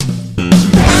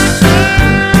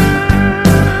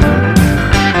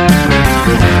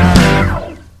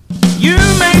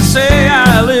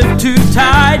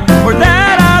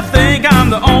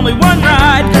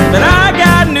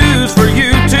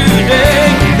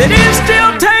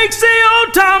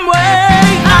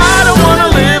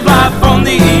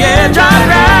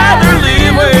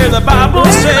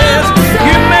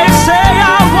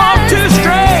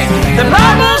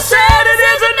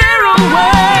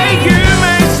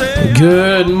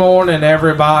Good morning,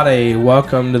 everybody.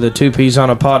 Welcome to the Two Peas on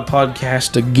a Pod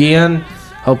podcast again.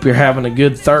 Hope you're having a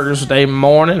good Thursday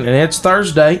morning, and it's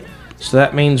Thursday, so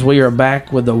that means we are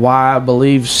back with the Why I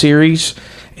Believe series,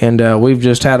 and we've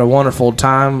just had a wonderful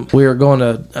time. We are going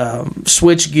to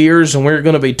switch gears, and we're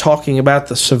going to be talking about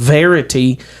the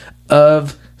severity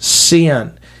of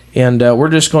sin, and we're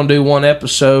just going to do one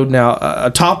episode. Now,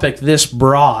 a topic this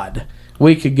broad,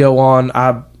 we could go on,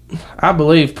 I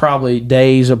believe probably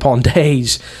days upon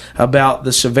days about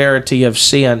the severity of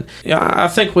sin. I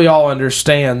think we all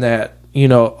understand that,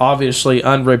 obviously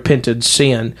unrepented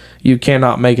sin, you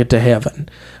cannot make it to heaven.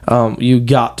 You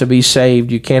got to be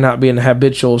saved. You cannot be an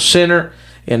habitual sinner.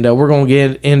 And we're going to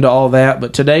get into all that.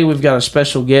 But today we've got a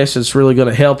special guest that's really going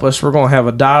to help us. We're going to have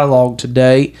a dialogue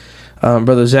today.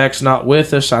 Brother Zach's not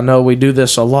with us. I know we do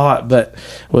this a lot, but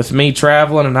with me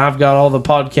traveling and I've got all the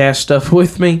podcast stuff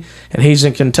with me, and he's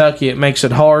in Kentucky, it makes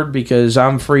it hard because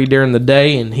I'm free during the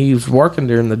day and he's working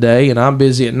during the day, and I'm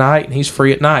busy at night and he's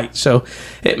free at night. So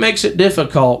it makes it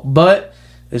difficult, but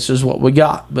this is what we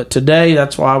got. But today,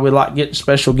 that's why we like getting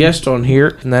special guests on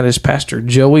here, and that is Pastor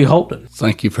Joey Holden.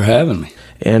 Thank you for having me.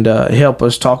 And help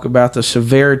us talk about the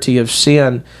severity of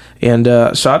sin. And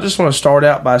so I just want to start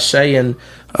out by saying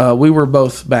we were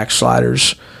both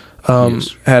backsliders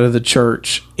Yes. out of the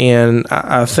church. And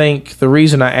I think the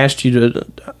reason I asked you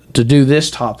to do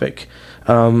this topic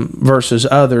versus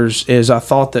others is I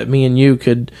thought that me and you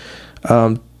could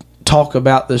talk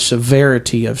about the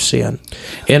severity of sin.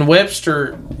 In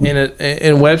Webster's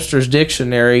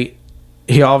dictionary,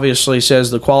 he obviously says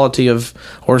the quality of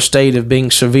or state of being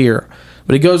severe.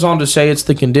 But he goes on to say it's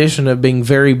the condition of being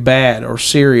very bad or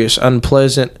serious,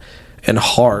 unpleasant, and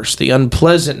harsh. The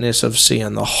unpleasantness of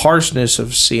sin, the harshness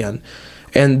of sin.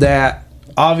 And that,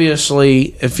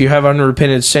 obviously, if you have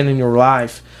unrepented sin in your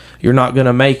life, you're not going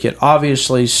to make it.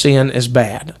 Obviously, sin is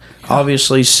bad.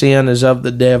 Obviously, sin is of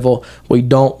the devil. We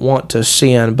don't want to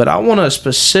sin. But I want to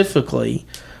specifically,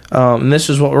 and this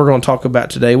is what we're going to talk about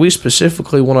today, we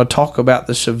specifically want to talk about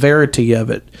the severity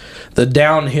of it, the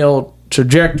downhill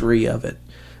trajectory of it,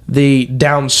 the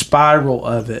down spiral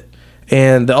of it.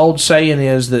 And the old saying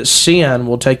is that sin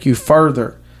will take you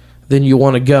further than you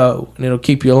want to go, and it'll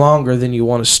keep you longer than you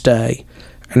want to stay.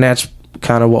 And that's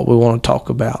kind of what we want to talk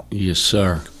about. Yes,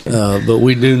 sir. But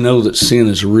we do know that sin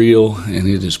is real and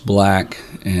it is black.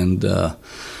 And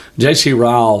J.C.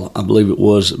 Ryle, I believe it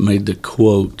was, made the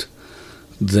quote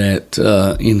that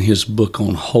in his book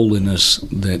on holiness,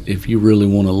 that if you really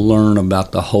want to learn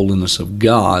about the holiness of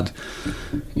God,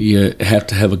 you have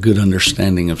to have a good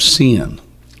understanding of sin.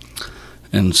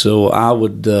 And so I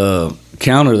would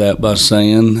counter that by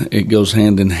saying it goes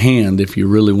hand in hand. If you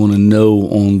really want to know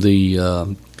on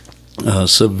the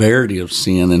severity of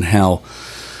sin and how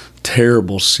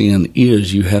terrible sin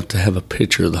is, you have to have a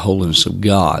picture of the holiness of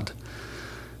God.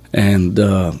 And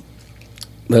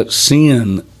that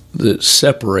sin that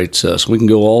separates us, we can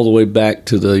go all the way back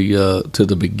to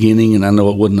the beginning. And I know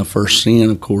it wasn't the first sin.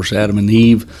 Of course, Adam and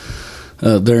Eve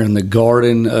there in the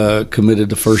garden committed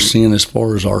the first sin as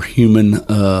far as our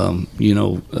humanistic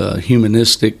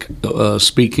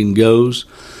speaking goes.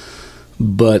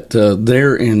 But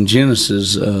there in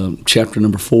Genesis chapter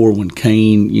number 4, when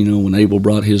Cain, when Abel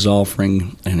brought his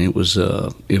offering and it was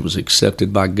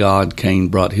accepted by God, Cain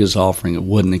brought his offering. It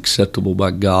wasn't acceptable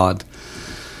by God.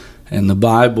 And the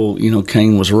Bible,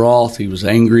 Cain was wroth. He was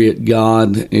angry at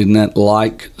God. In that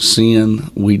like sin,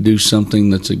 we do something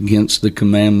that's against the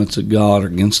commandments of God or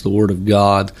against the Word of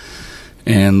God.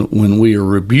 And when we are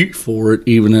rebuked for it,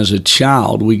 even as a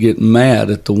child, we get mad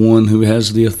at the one who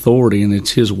has the authority, and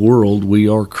it's his world. We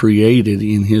are created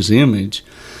in his image.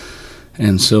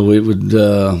 And so it would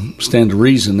stand to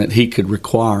reason that he could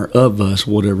require of us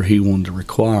whatever he wanted to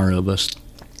require of us.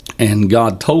 And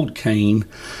God told Cain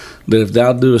that if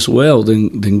thou doest well,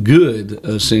 then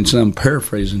good, since I'm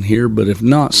paraphrasing here, but if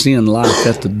not, sin lieth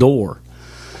at the door.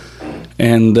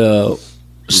 And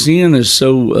sin is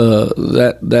so,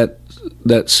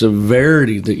 that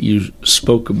severity that you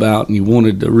spoke about and you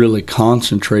wanted to really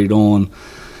concentrate on,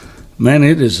 man,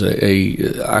 it is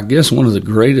I guess one of the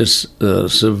greatest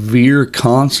severe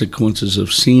consequences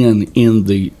of sin in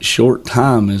the short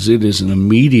time is it is an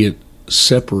immediate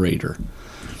separator.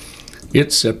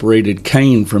 It separated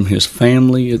Cain from his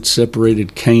family. It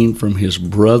separated Cain from his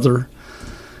brother.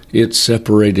 It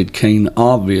separated Cain,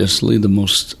 obviously, the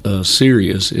most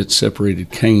serious. It separated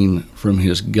Cain from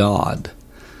his God.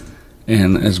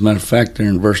 And as a matter of fact, there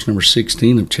in verse number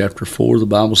 16 of chapter 4, the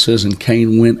Bible says, and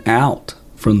Cain went out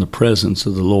from the presence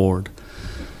of the Lord.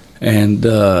 And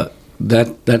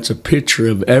that's a picture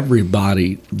of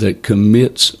everybody that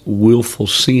commits willful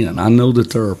sin. I know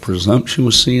that there are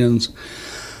presumptuous sins.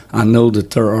 I know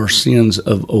that there are sins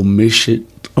of omission,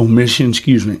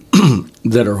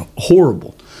 that are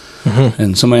horrible. Mm-hmm.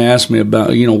 And somebody asked me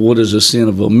about, what is a sin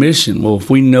of omission? Well, if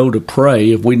we know to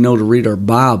pray, if we know to read our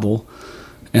Bible,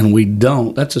 and we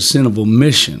don't, that's a sin of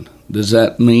omission. Does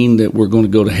that mean that we're going to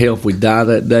go to hell if we die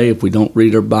that day if we don't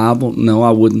read our Bible? No,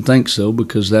 I wouldn't think so,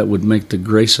 because that would make the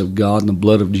grace of God and the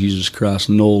blood of Jesus Christ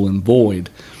null and void.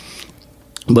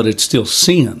 But it's still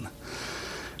sin.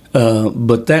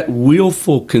 But that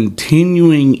willful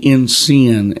continuing in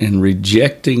sin and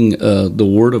rejecting the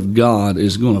Word of God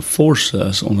is going to force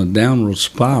us on a downward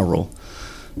spiral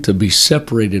to be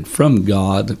separated from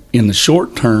God in the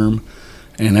short term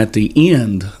and at the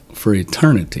end for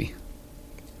eternity.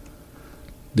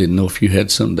 Didn't know if you had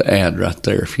something to add right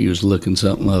there, if you was looking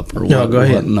something up or no, go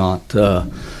ahead. Whatnot.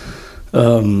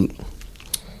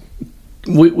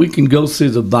 We can go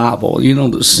through the Bible.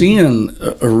 The sin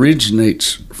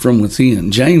originates from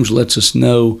within. James lets us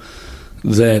know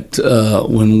that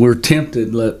when we're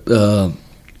tempted, let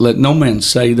no man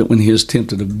say that when he is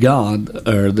tempted of God,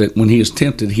 or that when he is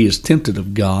tempted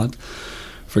of God.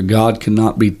 For God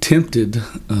cannot be tempted,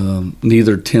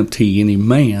 neither tempt he any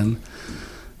man.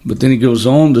 But then he goes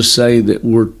on to say that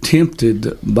we're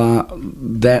tempted by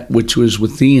that which was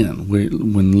within,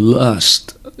 when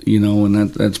lust, and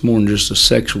that's more than just a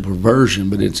sexual perversion,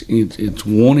 but it's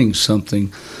wanting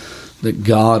something that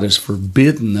God has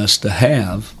forbidden us to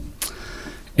have.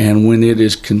 And when it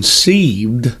is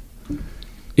conceived,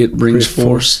 it brings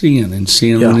forth sin. And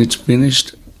sin, when it's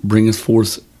finished, bringeth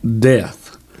forth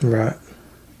death. Right.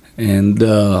 And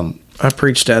I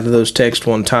preached out of those texts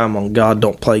one time on God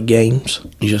don't play games.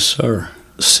 Yes, sir.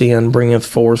 Sin bringeth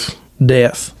forth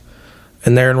death.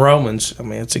 And there in Romans,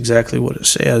 it's exactly what it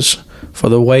says. For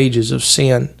the wages of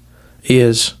sin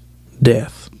is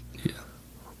death. Yeah.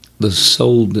 The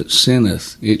soul that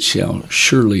sinneth, it shall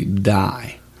surely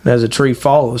die. As a tree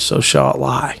falleth, so shall it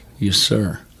lie. Yes,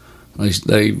 sir.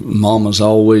 Mama's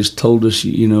always told us,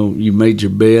 you made your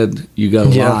bed, you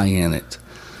got to lie in it.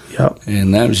 Yep.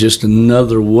 And that was just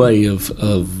another way of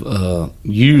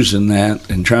using that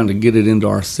and trying to get it into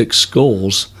our thick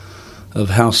skulls of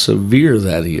how severe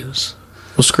that is.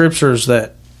 Well, scriptures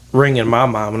that ring in my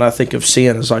mind when I think of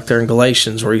sin is like there in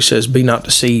Galatians, where he says, "Be not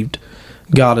deceived,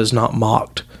 God is not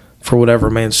mocked. For whatever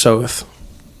man soweth,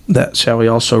 that shall he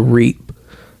also reap."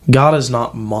 God is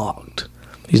not mocked.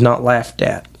 He's not laughed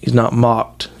at. He's not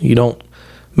mocked. You don't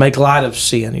make light of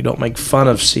sin. You don't make fun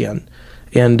of sin.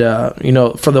 And,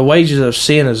 for the wages of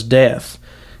sin is death.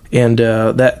 And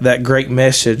that great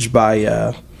message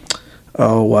by,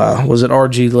 was it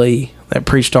R.G. Lee that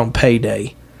preached on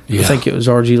payday? Yeah. I think it was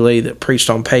R.G. Lee that preached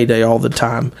on payday all the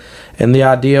time. And the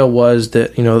idea was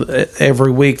that,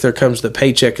 every week there comes the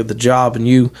paycheck of the job, and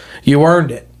you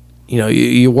earned it.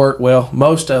 You worked,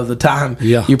 most of the time,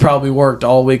 you probably worked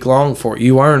all week long for it.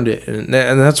 You earned it. And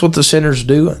that's what the sinner's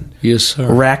doing. Yes,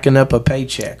 sir. Racking up a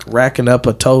paycheck, racking up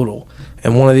a total.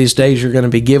 And one of these days you're going to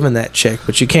be given that check,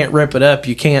 but you can't rip it up.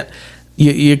 You can't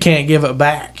give it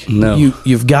back. No.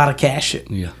 You've got to cash it.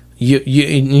 Yeah.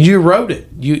 You wrote it.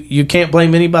 You can't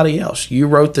blame anybody else. You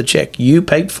wrote the check. You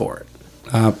paid for it.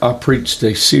 I preached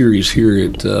a series here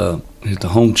at the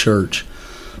home church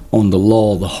on the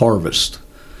law of the harvest.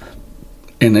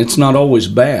 And it's not always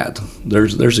bad.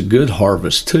 There's a good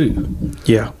harvest too.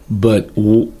 Yeah. But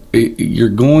you're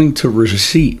going to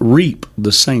reap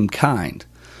the same kind.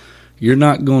 You're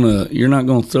not gonna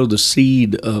throw the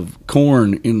seed of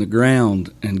corn in the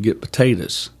ground and get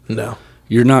potatoes. No.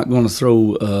 You're not going to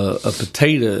throw a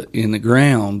potato in the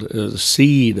ground, the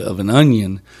seed of an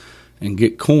onion, and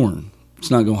get corn. It's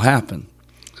not going to happen.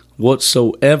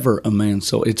 Whatsoever a man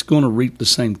sow, it's going to reap the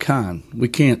same kind. We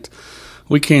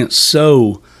can't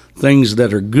sow things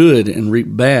that are good and reap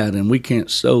bad, and we can't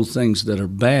sow things that are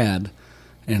bad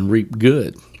and reap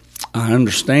good. I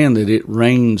understand that it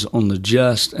rains on the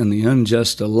just and the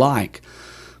unjust alike,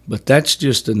 but that's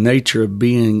just the nature of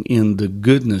being in the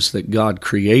goodness that God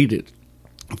created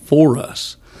for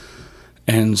us.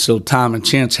 And so time and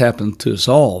chance happen to us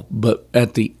all. But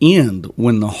at the end,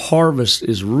 when the harvest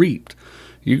is reaped,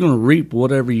 you're going to reap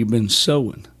whatever you've been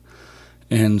sowing.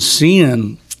 And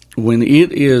sin, when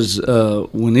it is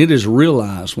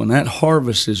realized, when that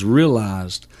harvest is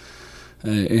realized,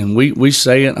 and we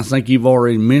say it, I think you've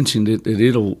already mentioned it, that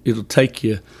it'll take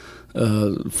you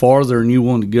farther than you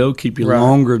want to go, keep you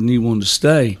longer than you want to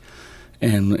stay.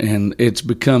 And it's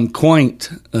become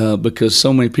quaint because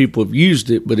so many people have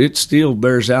used it, but it still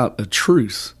bears out a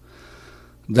truth.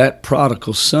 That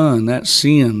prodigal son, that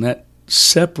sin, that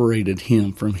separated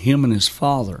him from him and his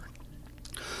father,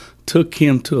 took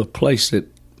him to a place that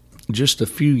just a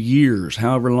few years,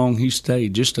 however long he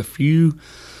stayed, just a few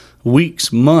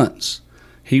weeks, months,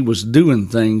 he was doing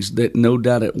things that no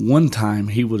doubt at one time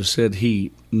he would have said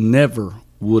he never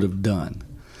would have done.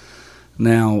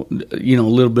 Now, a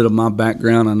little bit of my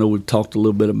background. I know we've talked a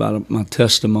little bit about my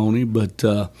testimony, but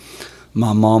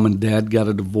my mom and dad got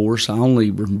a divorce. I only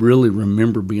really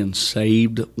remember being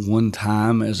saved one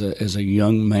time as a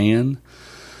young man.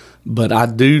 But I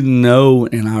do know,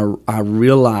 and I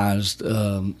realized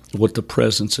what the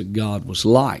presence of God was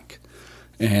like.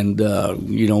 And,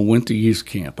 went to youth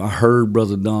camp. I heard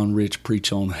Brother Don Rich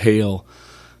preach on hell,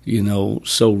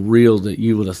 so real that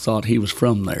you would have thought he was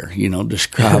from there,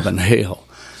 describing hell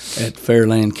at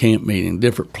Fairland camp meeting,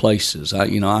 different places.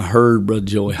 I heard Brother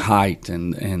Joey Height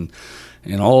and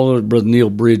all of Brother Neil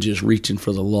Bridges reaching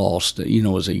for the lost,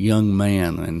 as a young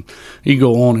man. And you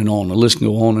go on and on, the list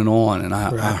go on. And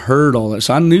I heard all that.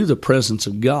 So I knew the presence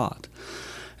of God.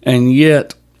 And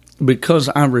yet, because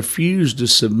I refused to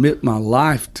submit my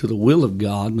life to the will of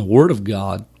God and the Word of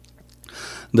God,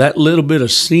 that little bit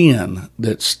of sin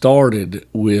that started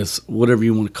with whatever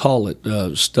you want to call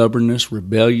it, stubbornness,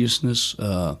 rebelliousness,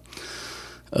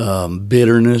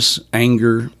 bitterness,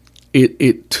 anger,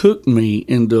 it took me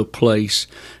into a place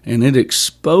and it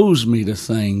exposed me to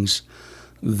things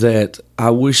that I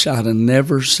wish I'd have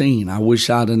never seen. I wish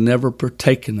I'd have never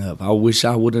partaken of. I wish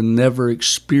I would have never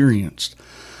experienced.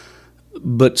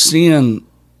 But sin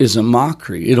is a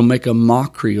mockery. It'll make a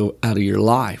mockery out of your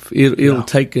life. It'll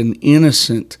take an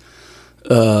innocent,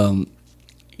 notice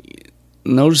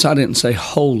I didn't say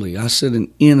holy. I said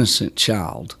an innocent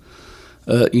child.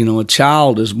 A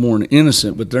child is born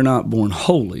innocent, but they're not born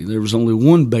holy. There was only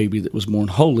one baby that was born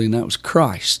holy, and that was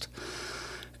Christ.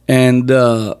 And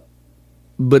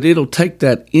but it'll take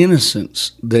that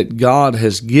innocence that God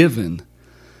has given,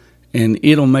 and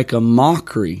it'll make a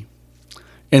mockery.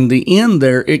 And the end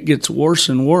there, it gets worse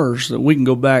and worse. That we can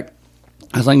go back,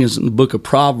 I think it's in the book of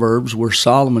Proverbs, where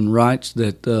Solomon writes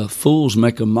that fools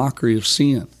make a mockery of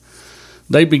sin.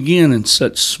 They begin in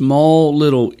such small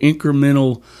little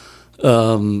incremental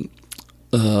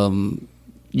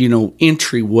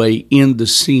entryway into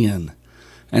sin,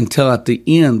 until at the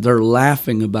end they're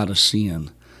laughing about a sin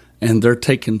and they're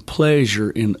taking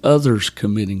pleasure in others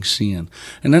committing sin.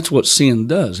 And that's what sin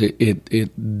does. It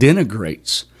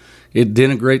denigrates. It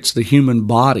denigrates the human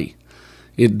body.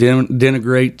 It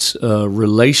denigrates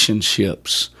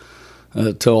relationships.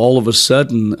 Till all of a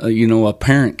sudden, a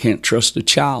parent can't trust a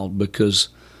child because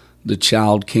the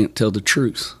child can't tell the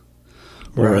truth.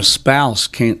 Or a spouse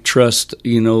can't trust,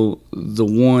 the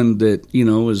one that,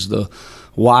 is the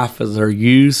wife of their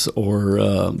youth, or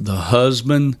the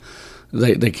husband.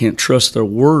 They can't trust their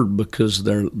word because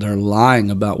they're lying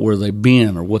about where they've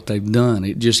been or what they've done.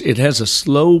 It has a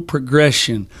slow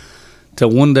progression till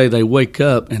one day they wake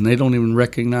up and they don't even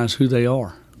recognize who they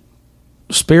are.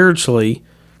 Spiritually,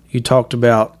 you talked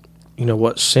about,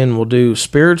 what sin will do.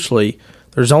 Spiritually,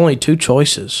 there's only two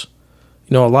choices.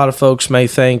 A lot of folks may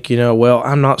think, well,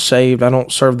 I'm not saved, I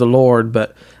don't serve the Lord,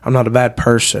 but I'm not a bad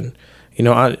person.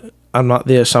 I'm not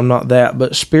this, I'm not that.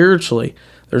 But spiritually,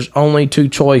 there's only two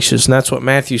choices, and that's what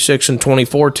Matthew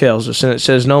 6:24 tells us. And it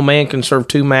says, no man can serve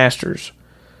two masters,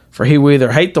 for he will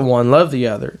either hate the one, love the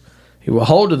other. He will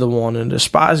hold to the one and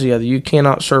despise the other. You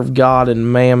cannot serve God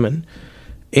and mammon.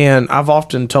 And I've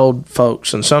often told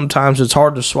folks, and sometimes it's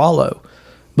hard to swallow,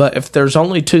 but if there's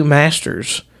only two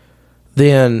masters,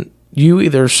 then you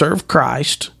either serve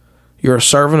Christ, you're a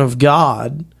servant of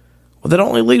God. Well, that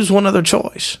only leaves one other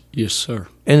choice. Yes, sir.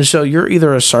 And so you're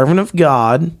either a servant of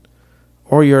God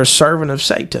or you're a servant of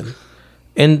Satan.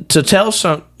 And to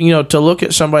to look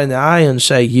at somebody in the eye and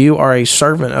say, you are a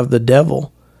servant of the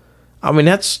devil,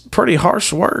 that's pretty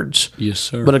harsh words. Yes,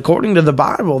 sir. But according to the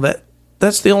Bible,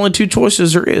 that's the only two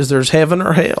choices there is. There's heaven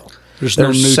or hell. There's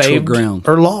no neutral saved ground.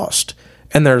 Or lost.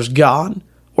 And there's God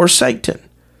or Satan.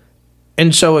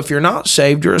 And so if you're not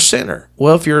saved, you're a sinner.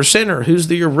 Well, if you're a sinner, who's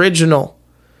the original?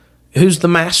 Who's the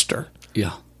master?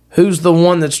 Yeah. Who's the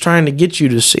one that's trying to get you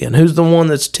to sin? Who's the one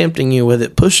that's tempting you with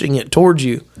it, pushing it towards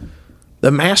you? The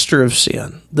master of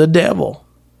sin, the devil.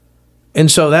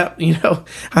 And so that,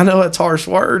 I know it's harsh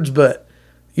words, but,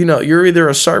 you're either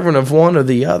a servant of one or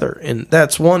the other. And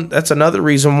that's another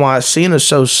reason why sin is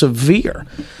so severe.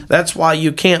 That's why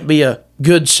you can't be a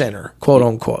good sinner, quote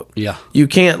unquote. Yeah. You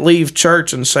can't leave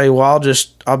church and say, well,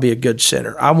 I'll be a good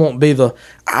sinner. I won't be the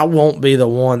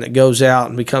one that goes out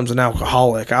and becomes an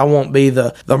alcoholic. I won't be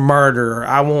the murderer.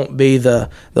 I won't be the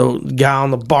guy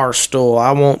on the bar stool.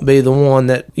 I won't be the one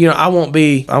that, I won't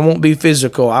be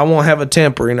physical. I won't have a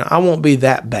temper. I won't be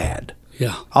that bad.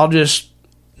 Yeah. I'll just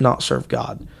not serve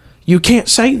God. You can't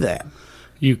say that.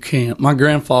 You can't. My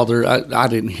grandfather, I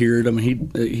didn't hear it. I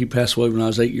mean, he passed away when I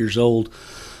was 8 years old.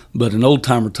 But an old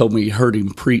timer told me he heard him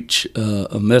preach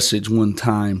a message one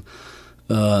time,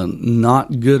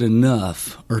 not good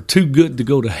enough, or too good to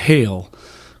go to hell,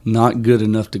 not good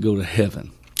enough to go to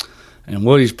heaven. And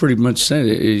what he's pretty much saying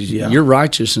is your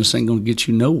righteousness ain't going to get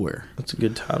you nowhere. That's a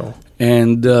good title.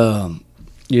 And,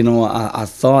 I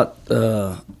thought,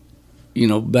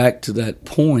 back to that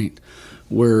point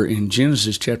where in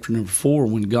Genesis chapter number 4,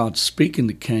 when God's speaking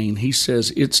to Cain, he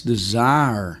says its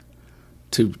desire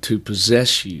to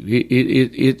possess you.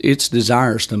 Its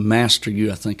desires to master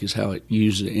you, I think, is how it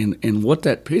uses it. And what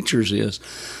that pictures is,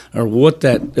 or what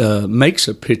that makes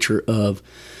a picture of,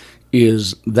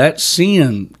 is that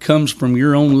sin comes from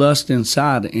your own lust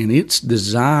inside, and its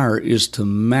desire is to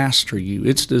master you.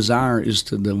 Its desire is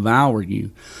to devour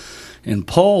you. And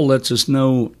Paul lets us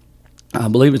know, I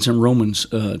believe it's in Romans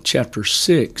chapter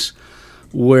 6,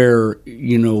 where,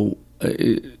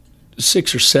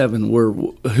 6 or 7, where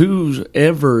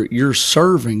whoever you're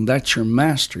serving, that's your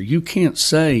master. You can't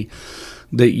say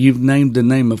that you've named the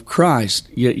name of Christ,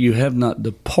 yet you have not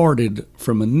departed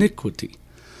from iniquity.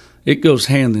 It goes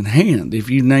hand in hand. If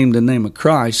you name the name of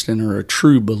Christ and are a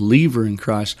true believer in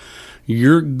Christ,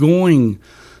 you're going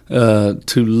to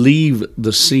leave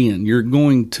the sin. You're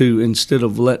going to, instead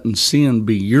of letting sin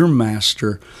be your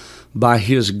master, by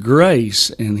His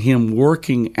grace and Him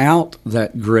working out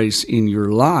that grace in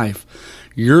your life,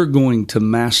 you're going to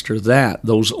master that,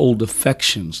 those old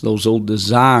affections, those old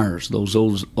desires, those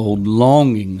old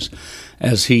longings,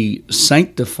 as He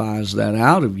sanctifies that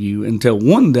out of you until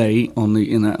one day,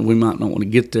 we might not want to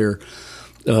get there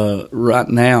right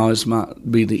now, this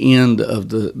might be the end of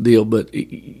the deal, but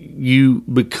you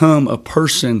become a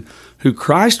person who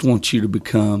Christ wants you to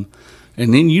become.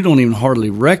 And then you don't even hardly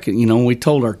reckon. When we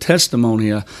told our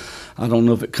testimony, I don't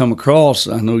know if it come across.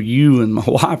 I know you and my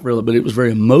wife really, but it was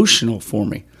very emotional for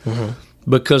me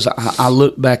because I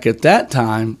look back at that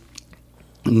time.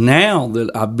 Now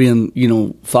that I've been,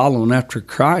 following after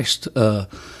Christ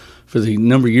for the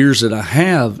number of years that I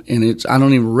have, and I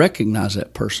don't even recognize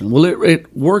that person. Well,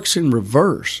 it works in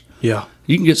reverse. Yeah,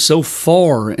 you can get so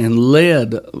far and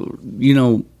led,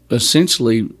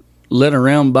 essentially led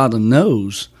around by the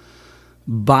nose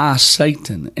by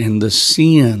Satan and the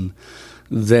sin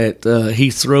that he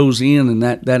throws in, and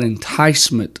that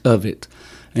enticement of it,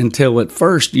 until at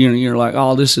first you're like,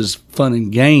 oh, this is fun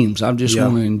and games. I just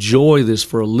want to enjoy this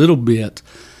for a little bit.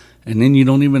 And then you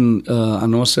don't even, I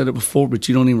know I said it before, but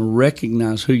you don't even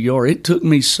recognize who you are. It took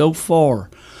me so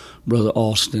far, Brother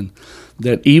Austin,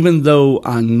 that even though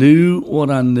I knew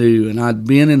what I knew, and I'd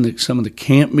been in some of the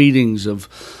camp meetings of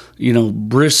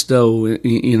Bristow,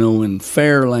 and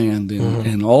Fairland,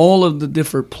 and all of the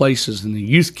different places and the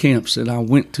youth camps that I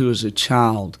went to as a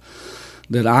child,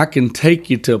 that I can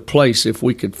take you to a place if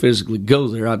we could physically go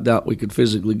there. I doubt we could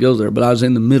physically go there, but I was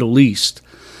in the Middle East,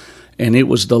 and it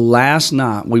was the last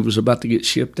night. We was about to get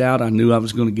shipped out. I knew I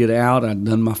was going to get out. I'd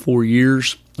done my 4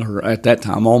 years, or at that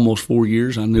time, almost 4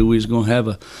 years. I knew we was going to have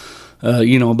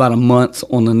about a month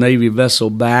on the Navy vessel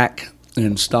back,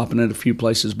 and stopping at a few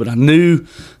places, but I knew,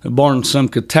 barring some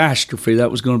catastrophe, that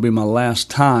was going to be my last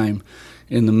time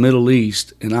in the Middle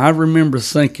East. And I remember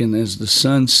thinking as the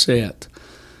sun set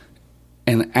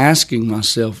and asking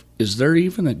myself, is there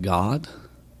even a God?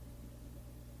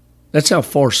 That's how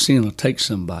far sin will take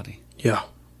somebody. Yeah.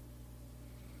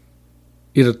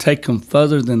 It'll take them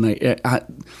further than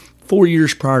 4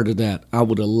 years prior to that, I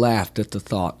would have laughed at the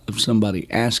thought of somebody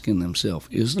asking themselves,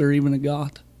 is there even a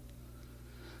God?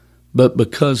 But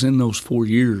because in those 4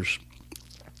 years,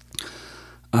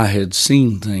 I had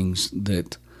seen things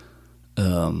that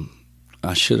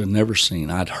I should have never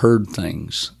seen. I'd heard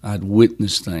things. I'd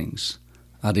witnessed things.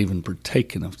 I'd even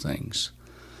partaken of things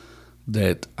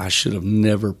that I should have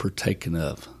never partaken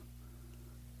of.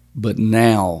 But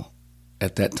now,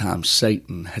 at that time,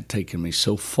 Satan had taken me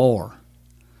so far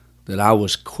that I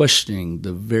was questioning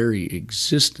the very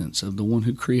existence of the one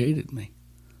who created me.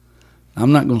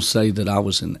 I'm not going to say that I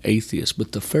was an atheist,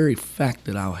 but the very fact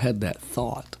that I had that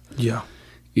thought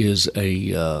is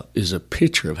a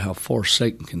picture of how far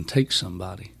Satan can take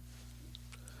somebody.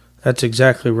 That's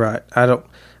exactly right. I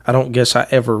don't guess I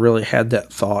ever really had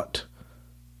that thought,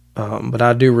 but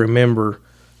I do remember.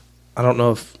 I don't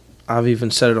know if I've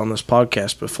even said it on this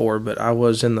podcast before, but I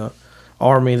was in the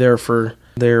Army there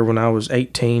when I was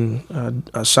 18.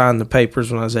 I signed the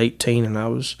papers when I was 18, and I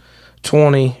was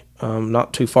 20.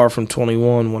 Not too far from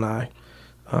 21 when I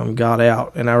got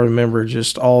out. And I remember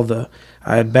just I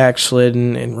had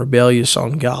backslidden and rebellious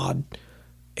on God,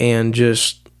 and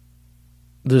just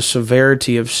the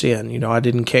severity of sin. You know, I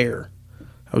didn't care.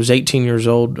 I was 18 years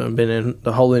old. I've been in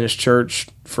the Holiness Church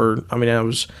I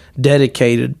was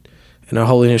dedicated in a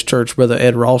Holiness Church. Brother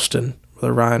Ed Ralston,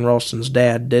 Brother Ryan Ralston's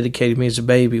dad, dedicated me as a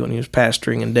baby when he was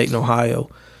pastoring in Dayton, Ohio.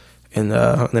 And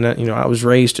then, I was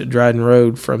raised at Dryden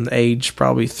Road from the age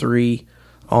probably 3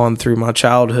 on through my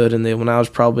childhood. And then when I was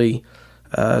probably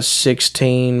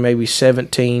 16, maybe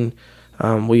 17,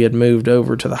 we had moved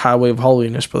over to the Highway of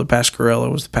Holiness. Brother Pasquarella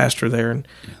was the pastor there. And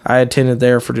I attended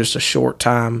there for just a short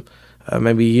time,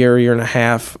 maybe a year and a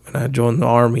half. And I joined the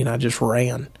Army, and I just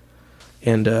ran.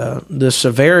 And the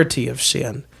severity of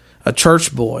sin, a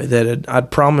church boy that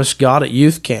I'd promised God at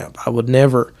youth camp I would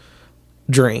never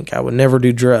drink, I would never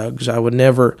do drugs, I would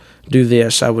never do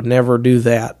this, I would never do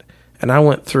that. And I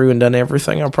went through and done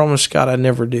everything I promised God I'd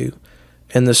never do.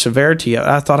 And the severity of it,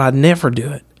 I thought I'd never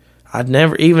do it. I'd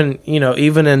never, even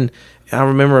in, I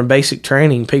remember in basic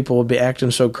training, people would be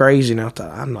acting so crazy, and I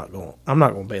thought, I'm not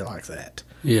going to be like that.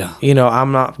 Yeah.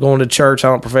 I'm not going to church. I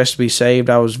don't profess to be saved.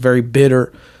 I was very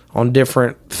bitter on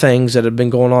different things that had been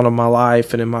going on in my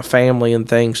life and in my family and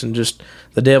things, and just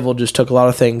the devil just took a lot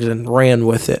of things and ran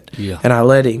with it. Yeah. And I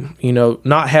let him.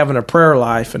 Not having a prayer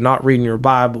life and not reading your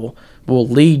Bible will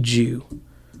lead you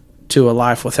to a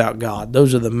life without God.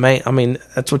 Those are the main.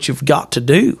 That's what you've got to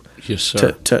do. Yes,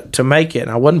 sir. To make it.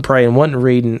 And I wasn't praying, wasn't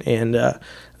reading, and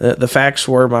the facts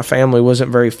were my family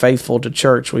wasn't very faithful to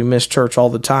church. We missed church all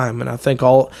the time, and I think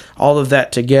all of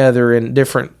that together in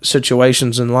different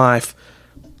situations in life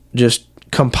just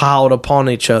compiled upon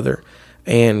each other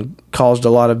and caused a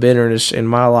lot of bitterness in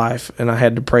my life, and I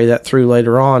had to pray that through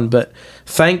later on. But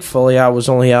thankfully, I was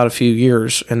only out a few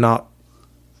years and not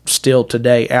still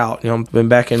today out. I've been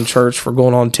back in church for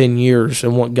going on 10 years,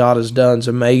 and what God has done is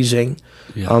amazing.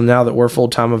 Yeah. Now that we're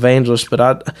full-time evangelists,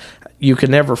 but you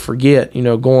can never forget,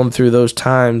 going through those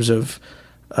times of,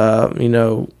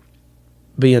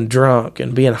 being drunk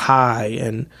and being high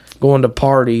and going to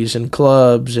parties and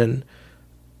clubs and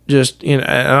just, and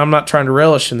I'm not trying to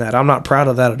relish in that. I'm not proud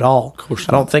of that at all. Of course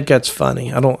I don't think that's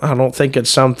funny. I don't think it's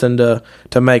something to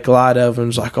make light of, and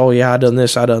it's like, oh yeah, I done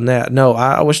this, I done that. No,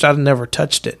 I wished I'd never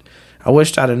touched it. I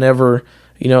wished I'd have never,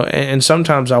 and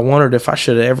sometimes I wondered if I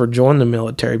should have ever joined the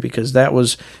military, because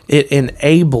it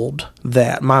enabled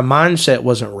that. My mindset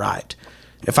wasn't right.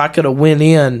 If I could have went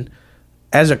in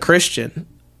as a Christian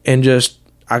and just,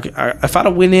 if I'd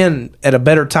have went in at a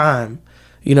better time,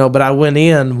 but I went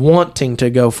in wanting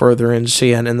to go further in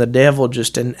sin, and the devil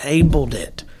just enabled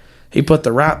it. He put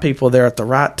the right people there at the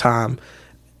right time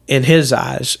in his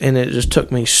eyes, and it just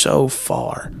took me so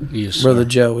far, yes, Brother sir.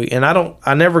 Joey. And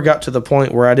I never got to the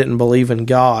point where I didn't believe in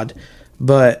God,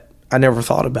 but I never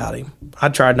thought about him. I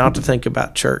tried not to think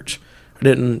about church. I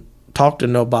didn't talk to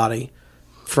nobody.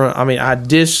 I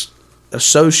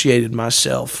disassociated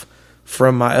myself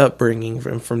from my upbringing,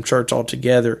 from church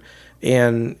altogether.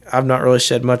 And I've not really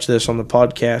said much of this on the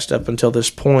podcast up until this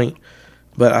point,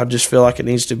 but I just feel like it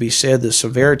needs to be said, the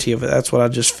severity of it. That's what I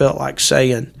just felt like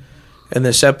saying in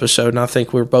this episode, and I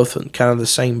think we're both in kind of the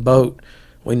same boat.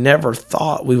 We never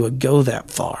thought we would go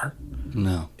that far.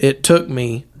 No. It took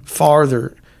me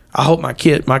farther. I hope my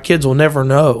kids will never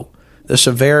know the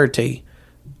severity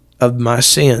of my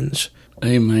sins.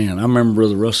 Amen. I remember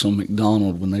Brother Russell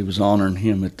McDonald, when they was honoring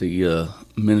him at the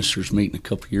ministers' meeting a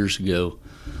couple years ago,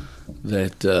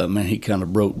 that he kind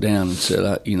of broke down and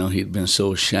said, he'd been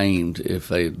so ashamed if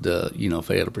they had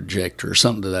a projector or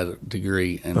something to that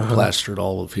degree, and plastered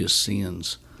all of his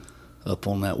sins up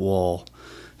on that wall.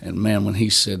 And man, when he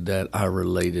said that, I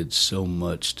related so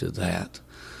much to that.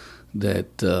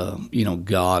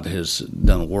 God has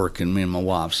done a work in me and my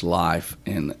wife's life,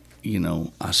 and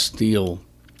I still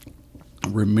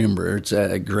remember. It's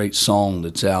a great song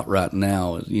that's out right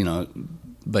now.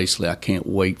 Basically, I can't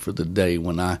wait for the day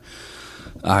when I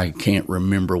can't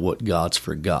remember what God's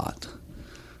forgot,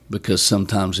 because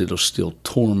sometimes it'll still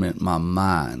torment my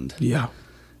mind. Yeah.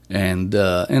 And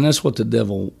that's what the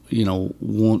devil,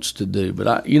 wants to do.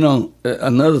 But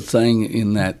another thing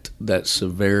in that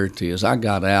severity is I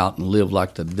got out and lived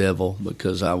like the devil,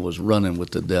 because I was running with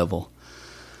the devil.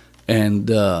 And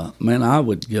I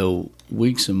would go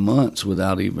weeks and months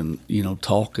without even,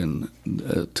 talking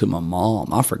to my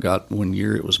mom. I forgot one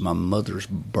year it was my mother's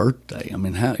birthday.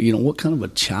 What kind of a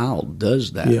child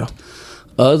does that? Yeah.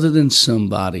 Other than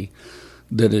somebody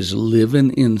that is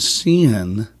living in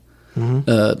sin,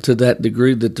 to that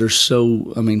degree that they're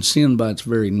so, sin by its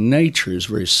very nature is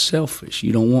very selfish.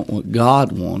 You don't want what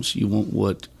God wants, you want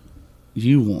what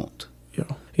you want.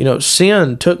 Yeah.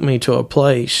 Sin took me to a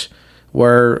place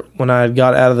where when I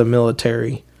got out of the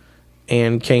military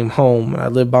and came home. I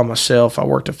lived by myself. I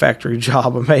worked a factory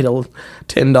job. I made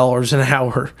 $10 an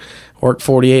hour, worked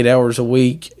 48 hours a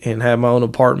week, and had my own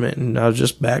apartment, and I was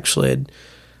just backslid.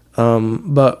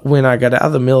 But when I got out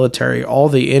of the military, all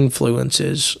the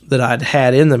influences that I'd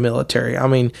had in the military, I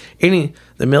mean,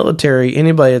 the military,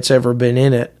 anybody that's ever been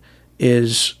in it,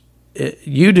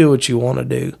 you do what you want to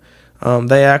do.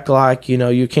 They act like,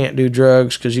 you can't do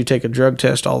drugs because you take a drug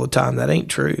test all the time. That ain't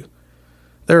true.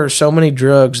 There are so many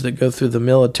drugs that go through the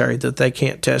military that they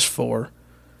can't test for.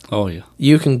 Oh, yeah.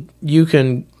 You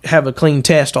can have a clean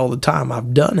test all the time.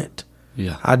 I've done it.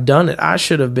 Yeah. I've done it. I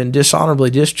should have been dishonorably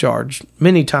discharged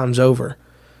many times over.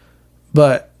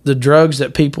 But the drugs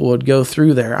that people would go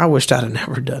through there, I wished I'd have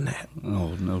never done that.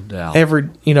 Oh, no doubt.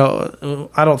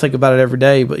 I don't think about it every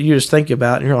day, but you just think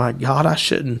about it and you're like, God, I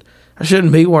shouldn't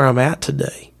be where I'm at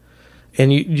today.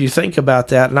 And you think about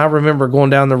that. And I remember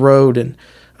going down the road, and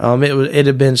it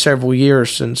had been several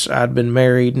years since I'd been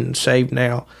married and saved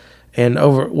now. And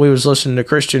we was listening to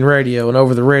Christian radio, and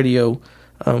over the radio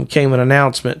came an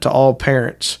announcement to all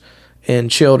parents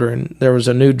and children. There was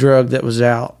a new drug that was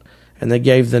out, and they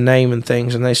gave the name and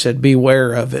things, and they said,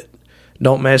 beware of it.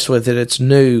 Don't mess with it. It's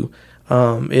new.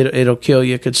 It'll kill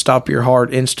you. It could stop your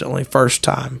heart instantly, first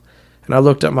time. And I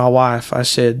looked at my wife. I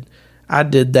said, I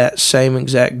did that same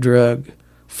exact drug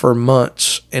for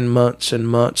months and months and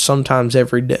months, sometimes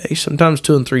every day, sometimes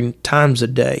 2 and 3 times a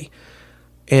day.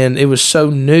 And it was so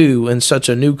new and such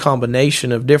a new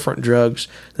combination of different drugs.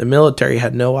 The military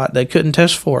had no idea. They couldn't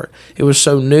test for it. It was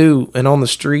so new and on the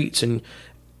streets. And,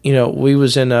 we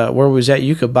was in where we was at,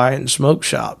 you could buy it in smoke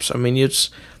shops. I mean,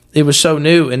 it was so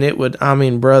new.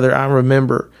 And brother, I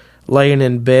remember laying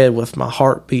in bed with my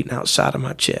heart beating outside of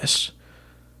my chest.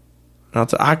 And I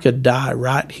thought I could die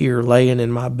right here laying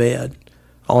in my bed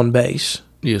on base.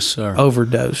 Yes, sir.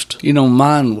 Overdosed.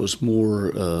 Mine was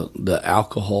more the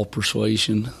alcohol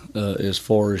persuasion as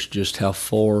far as just how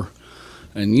far.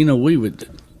 And,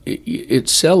 it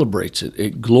celebrates it.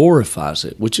 It glorifies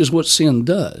it, which is what sin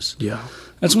does. Yeah.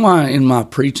 That's why in my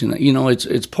preaching,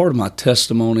 it's part of my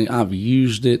testimony. I've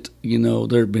used it.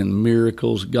 There have been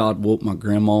miracles. God woke my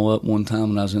grandma up one time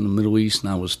when I was in the Middle East,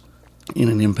 and I was in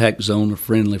an impact zone of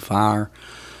friendly fire.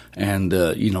 And,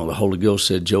 the Holy Ghost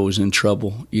said Joey's in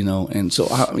trouble, and so,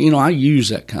 I use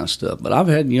that kind of stuff. But I've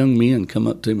had young men come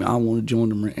up to me, I want to join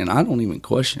them, and I don't even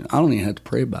question it. I don't even have to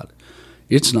pray about it.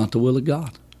 It's not the will of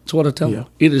God. That's what I tell them.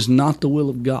 It is not the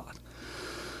will of God.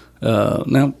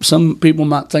 Now, some people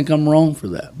might think I'm wrong for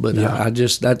that, but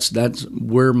that's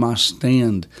where my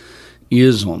stand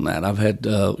is on that. I've had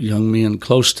young men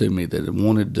close to me that have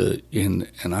wanted to, and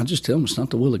I just tell them it's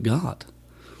not the will of God.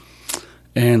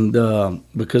 And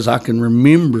because I can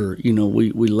remember,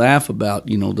 we laugh about,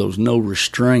 those no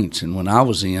restraints. And when I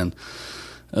was in,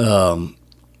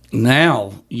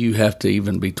 now you have to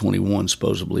even be 21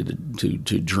 supposedly to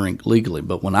drink legally.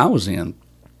 But when I was in,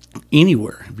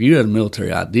 anywhere, if you had a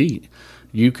military ID,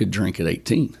 you could drink at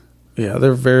 18. Yeah,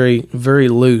 they're very, very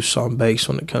loose on base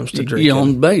when it comes to drinking. Yeah,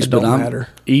 on base, it don't matter.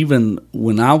 Even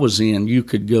when I was in, you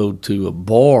could go to a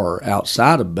bar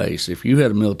outside of base. If you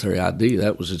had a military ID,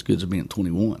 that was as good as being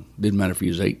 21. Didn't matter if you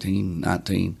was 18,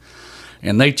 19.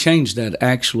 And they changed that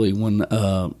actually when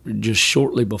just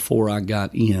shortly before I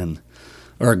got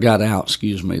out,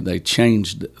 they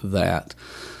changed that.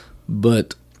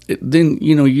 But then,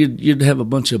 you'd have a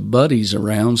bunch of buddies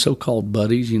around, so-called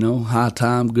buddies, high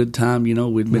time, good time,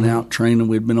 we'd been out training,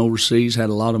 we'd been overseas, had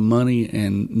a lot of money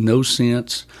and no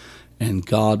sense, and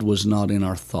God was not in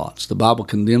our thoughts. The Bible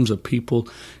condemns a people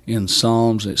in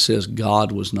Psalms. It says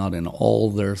God was not in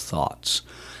all their thoughts.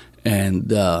 And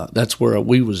that's where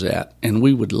we was at. And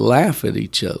we would laugh at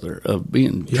each other of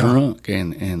being drunk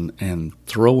and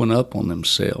throwing up on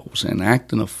themselves and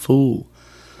acting a fool.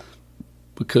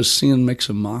 Because sin makes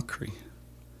a mockery.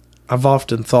 I've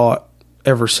often thought,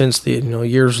 ever since then,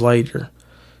 years later,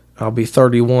 I'll be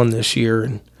 31 this year,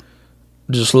 and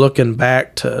just looking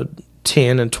back to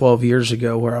 10 and 12 years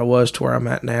ago where I was to where I'm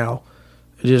at now,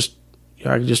 I can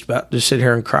just about just sit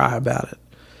here and cry about it,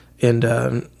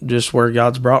 and just where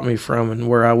God's brought me from and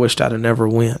where I wished I'd have never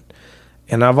went.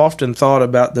 And I've often thought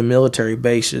about the military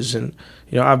bases, and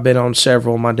I've been on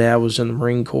several. My dad was in the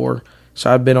Marine Corps. So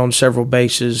I'd been on several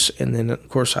bases, and then, of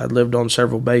course, I'd lived on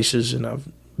several bases, and I've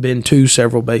been to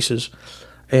several bases.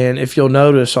 And if you'll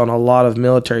notice on a lot of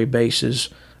military bases,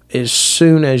 as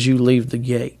soon as you leave the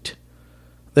gate,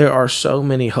 there are so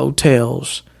many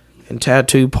hotels and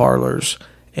tattoo parlors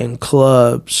and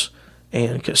clubs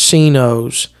and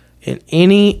casinos and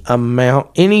anything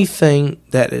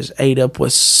that is ate up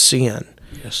with sin.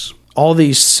 Yes. All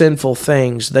these sinful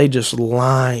things, they just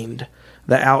lined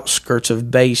the outskirts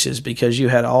of bases, because you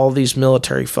had all these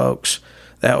military folks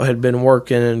that had been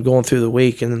working and going through the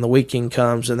week, and then the weekend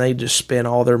comes and they just spend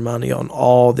all their money on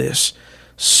all this,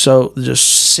 so just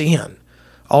sin,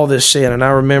 all this sin. And I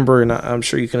remember, and I'm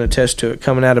sure you can attest to it,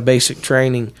 coming out of basic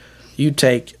training, you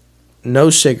take no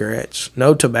cigarettes,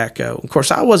 no tobacco. Of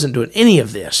course, I wasn't doing any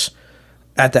of this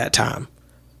at that time.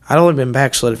 I'd only been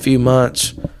backslid a few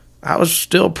months. I was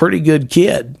still a pretty good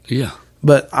kid. Yeah.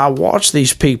 But I watched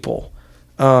these people.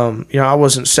 I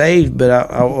wasn't saved, but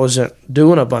I wasn't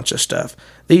doing a bunch of stuff.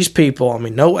 These people,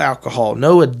 no alcohol,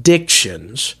 no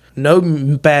addictions, no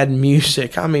bad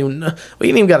music. We ain't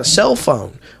even got a cell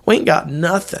phone. We ain't got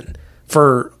nothing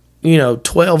for,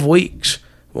 12 weeks.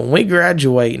 When we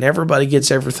graduate and everybody gets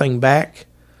everything back,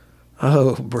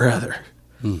 oh, brother,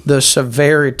 the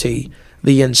severity,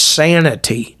 the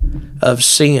insanity of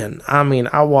sin.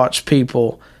 I watched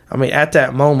people. At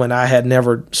that moment, I had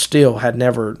never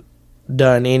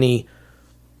done any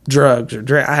drugs or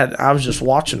drink. I was just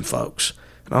watching folks,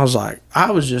 and I was like,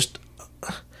 I was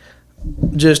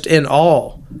just in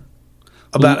awe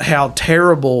about how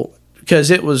terrible, because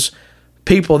it was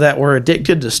people that were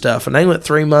addicted to stuff, and they went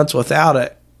 3 months without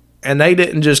it, and they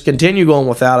didn't just continue going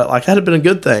without it. Like, that'd have been a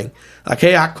good thing. Like,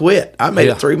 hey, I quit. I made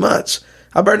it 3 months.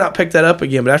 I better not pick that up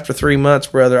again. But after 3 months,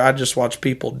 brother, I just watched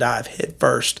people dive head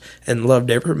first and loved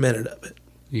every minute of it.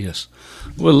 Yes.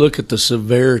 Well, look at the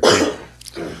severity.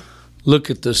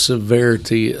 Look at the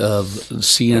severity of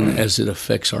sin as it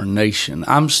affects our nation.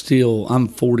 I'm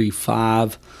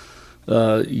 45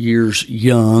 years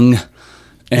young,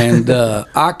 and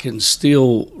I can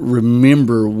still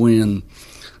remember when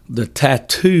the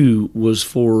tattoo was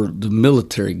for the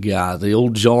military guy, the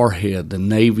old jarhead, the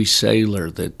Navy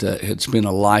sailor that had spent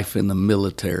a life in the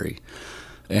military,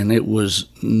 and it was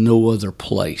no other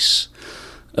place.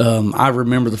 I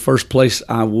remember the first place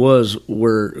I was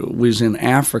in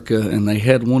Africa, and they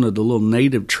had one of the little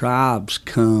native tribes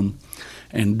come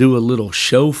and do a little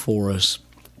show for us,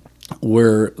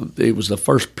 where it was the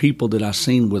first people that I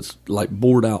seen with like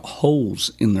bored out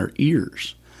holes in their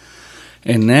ears.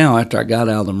 And now, after I got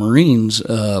out of the Marines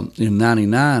in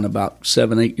 '99, about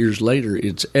 7-8 years later,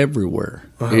 it's everywhere.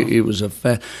 Uh-huh. It was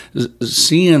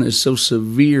sin is so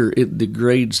severe, it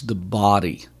degrades the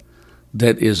body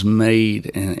that is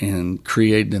made and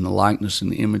created in the likeness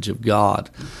and the image of God.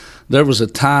 There was a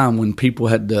time when people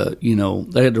had to,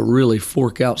 they had to really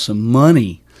fork out some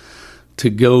money to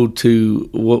go to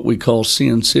what we call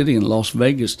Sin City in Las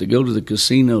Vegas, to go to the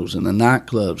casinos and the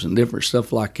nightclubs and different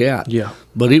stuff like that. Yeah.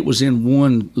 But it was in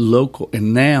one local,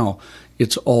 and now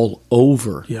it's all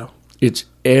over. Yeah. It's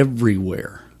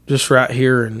everywhere. Just right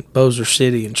here in Bossier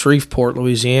City in Shreveport,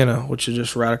 Louisiana, which is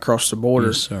just right across the border.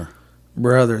 Yes, sir.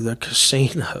 Brother, the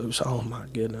casinos, oh my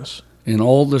goodness. And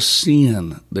all the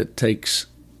sin that takes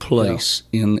place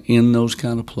in those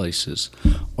kind of places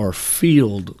are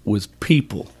filled with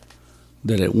people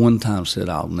that at one time said,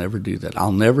 I'll never do that.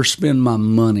 I'll never spend my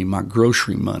money, my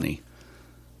grocery money,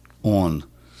 on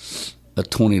a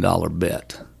 $20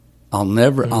 bet. I'll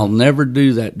never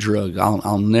do that drug.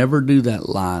 I'll never do that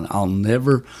line. I'll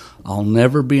never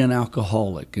be an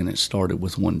alcoholic, and it started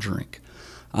with one drink.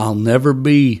 I'll never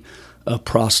be a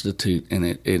prostitute, and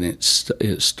it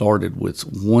started with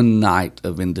one night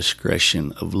of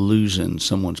indiscretion, of losing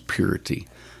someone's purity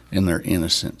and their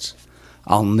innocence.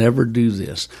 I'll never do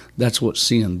this. That's what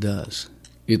sin does.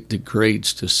 It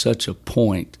degrades to such a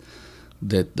point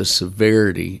that the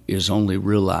severity is only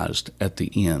realized at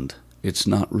the end. It's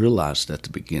not realized at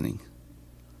the beginning.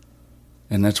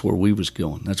 And that's where we was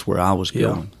going. That's where I was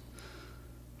going.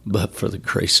 But for the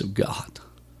grace of God.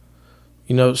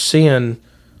 Sin,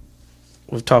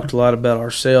 we've talked a lot about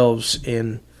ourselves,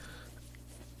 and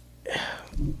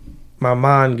my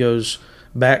mind goes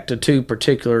back to two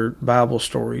particular Bible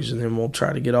stories, and then we'll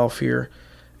try to get off here.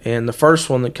 And the first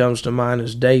one that comes to mind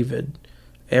is David.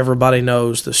 Everybody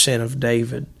knows the sin of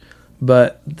David,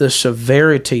 but the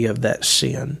severity of that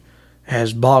sin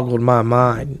has boggled my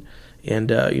mind. And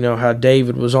how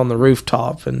David was on the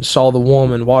rooftop and saw the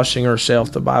woman washing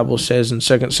herself. The Bible says in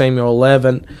 2 Samuel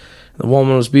 11, the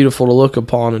woman was beautiful to look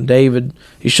upon, and David,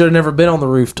 he should have never been on the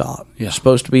rooftop. Yeah. He was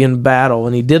supposed to be in battle,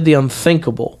 and he did the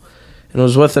unthinkable and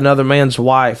was with another man's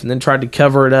wife, and then tried to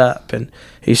cover it up. And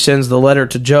he sends the letter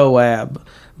to Joab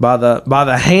by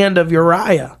the hand of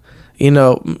Uriah,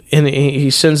 and he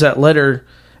sends that letter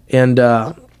and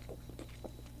to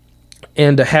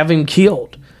have him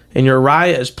killed. And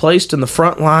Uriah is placed in the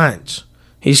front lines.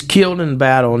 He's killed in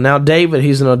battle. And now David,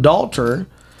 he's an adulterer.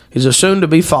 He's a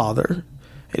soon-to-be father.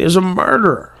 He is a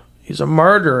murderer. He's a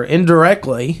murderer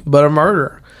indirectly, but a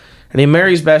murderer. And he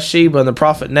marries Bathsheba, and the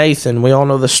prophet Nathan, we all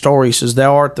know the story, says,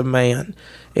 "Thou art the man,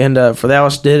 and for thou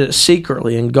hast did it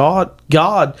secretly." And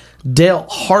God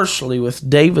dealt harshly with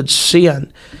David's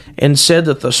sin and said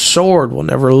that the sword will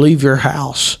never leave your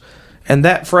house. And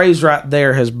that phrase right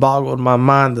there has boggled my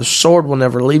mind. The sword will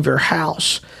never leave your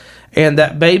house. And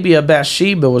that baby of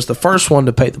Bathsheba was the first one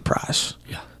to pay the price.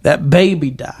 Yeah. That baby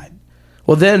died.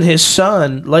 Well, then his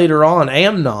son, later on,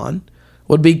 Amnon,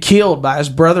 would be killed by his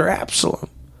brother Absalom.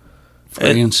 For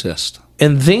incest.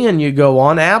 And then you go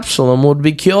on, Absalom would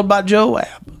be killed by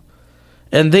Joab.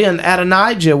 And then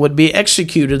Adonijah would be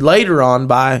executed later on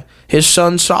by his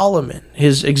son Solomon.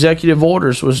 His executive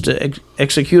orders was to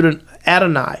execute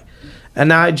Adonijah.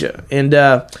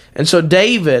 And so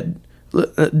David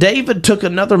took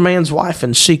another man's wife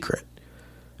in secret.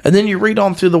 And then you read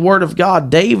on through the Word of God,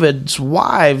 David's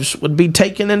wives would be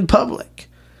taken in public.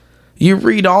 You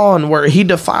read on where he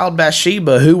defiled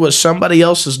Bathsheba, who was somebody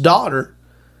else's daughter.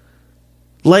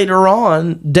 Later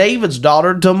on, David's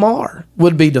daughter Tamar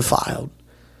would be defiled.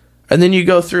 And then you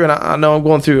go through, and I know I'm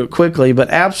going through it quickly, but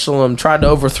Absalom tried to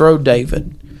overthrow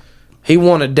David. He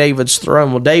wanted David's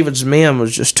throne. Well, David's men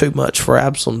was just too much for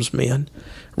Absalom's men.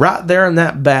 Right there in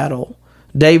that battle,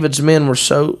 David's men were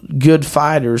so good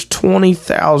fighters,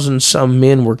 20,000 some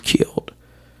men were killed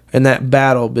in that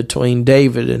battle between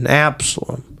David and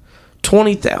Absalom.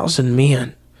 20,000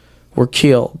 men were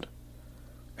killed.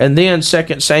 And then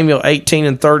 2 Samuel 18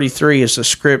 and 33 is the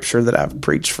scripture that I've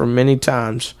preached for many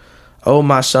times. "Oh,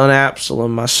 my son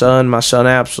Absalom, my son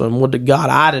Absalom, would to God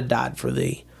I'd have died for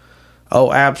thee.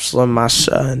 Oh, Absalom, my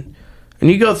son." And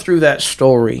you go through that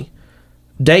story.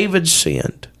 David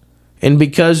sinned. And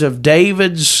because of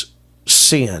David's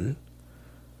sin,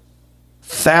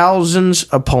 thousands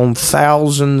upon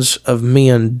thousands of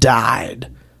men died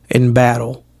in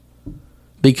battle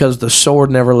because the sword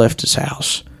never left his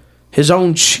house. His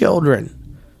own children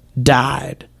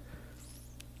died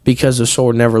because the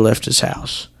sword never left his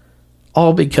house.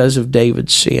 All because of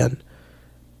David's sin.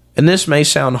 And this may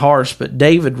sound harsh, but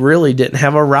David really didn't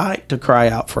have a right to cry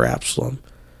out for Absalom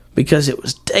because it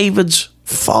was David's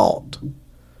fault.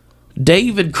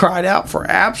 David cried out for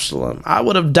Absalom. "I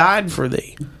would have died for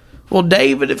thee." Well,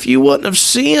 David, if you wouldn't have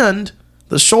sinned,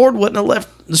 the sword wouldn't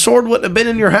have been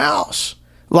in your house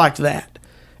like that.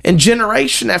 And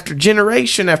generation after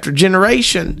generation after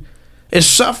generation is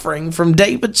suffering from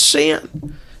David's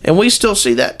sin. And we still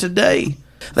see that today.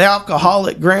 The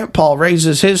alcoholic grandpa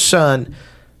raises his son,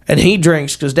 and he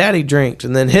drinks because daddy drank,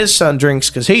 and then his son drinks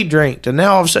because he drank, and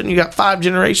now all of a sudden you got 5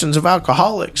 generations of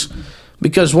alcoholics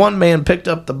because one man picked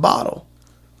up the bottle.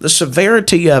 The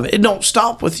severity of it don't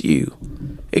stop with you.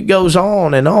 It goes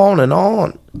on and on and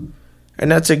on. And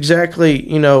that's exactly,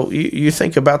 you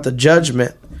think about the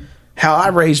judgment. How I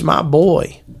raise my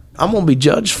boy, I'm going to be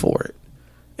judged for it.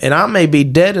 And I may be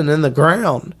dead and in the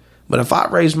ground, but if I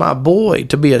raise my boy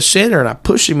to be a sinner and I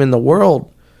push him in the world,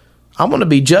 I'm going to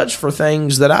be judged for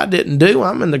things that I didn't do.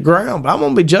 I'm in the ground, but I'm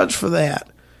going to be judged for that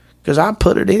because I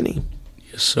put it in him.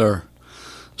 Yes, sir.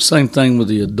 Same thing with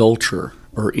the adulterer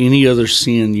or any other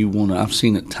sin you want to. I've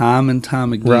seen it time and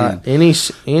time again. Right. Any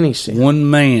sin. One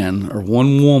man or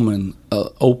one woman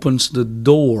opens the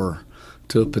door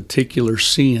to a particular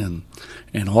sin.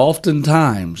 And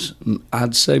oftentimes,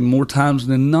 I'd say more times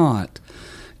than not,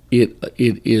 it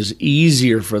is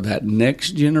easier for that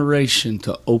next generation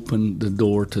to open the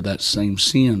door to that same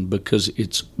sin because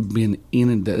it's been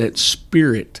in that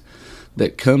spirit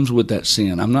that comes with that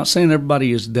sin. I'm not saying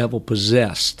everybody is devil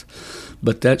possessed,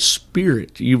 but that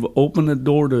spirit, you've opened the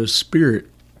door to a spirit,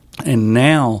 and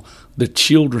now the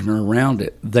children are around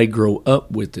it. They grow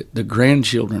up with it. The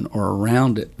grandchildren are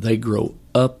around it. They grow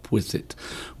up with it.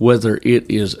 Whether it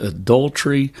is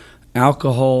adultery,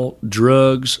 alcohol,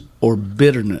 drugs, or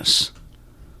bitterness,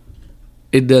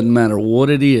 it doesn't matter what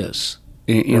it is.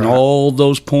 In all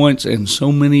those points and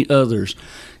so many others,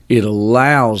 it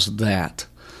allows that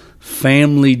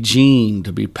family gene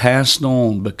to be passed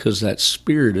on because that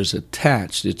spirit is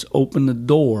attached. It's opened the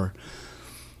door,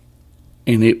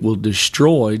 and it will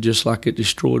destroy just like it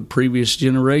destroyed previous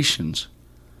generations.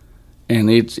 And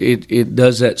it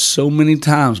does that so many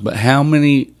times, but how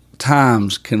many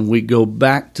times can we go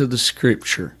back to the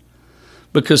Scripture?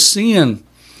 Because sin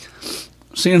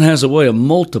has a way of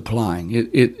multiplying.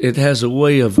 It has a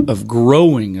way of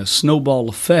growing, a snowball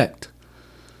effect.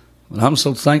 But I'm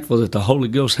so thankful that the Holy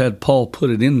Ghost had Paul put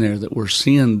it in there that where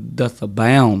sin doth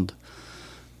abound,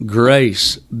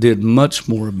 grace did much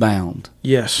more abound.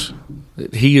 Yes.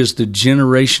 That he is the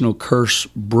generational curse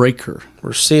breaker.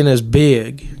 Where sin is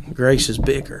big, grace is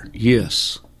bigger.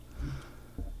 Yes.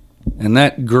 And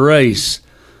that grace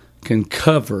can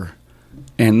cover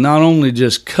and not only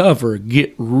just cover,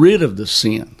 get rid of the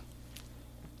sin.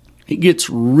 He gets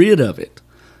rid of it,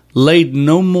 laid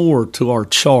no more to our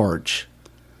charge.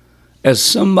 As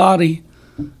somebody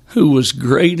who was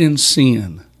great in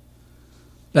sin,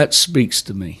 that speaks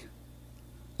to me.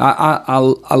 I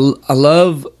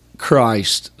love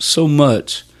Christ so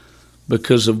much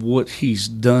because of what he's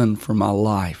done for my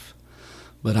life.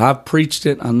 But I've preached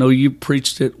it. I know you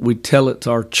preached it. We tell it to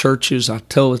our churches. I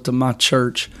tell it to my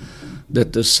church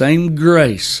that the same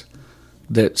grace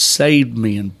that saved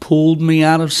me and pulled me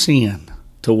out of sin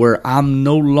to where I'm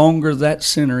no longer that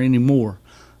sinner anymore,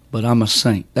 but I'm a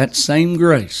saint. That same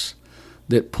grace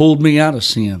that pulled me out of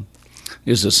sin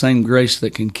is the same grace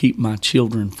that can keep my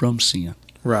children from sin.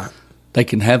 Right. They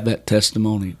can have that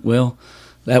testimony. Well,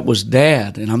 that was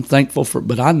Dad, and I'm thankful for it,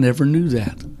 but I never knew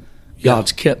that.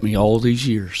 God's kept me all these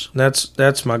years.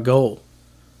 That's my goal.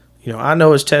 I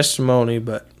know his testimony,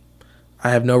 but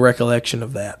I have no recollection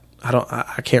of that.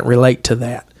 I can't relate to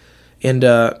that. And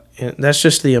that's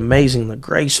just the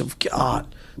grace of God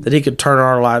that he could turn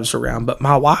our lives around. But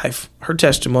my wife, her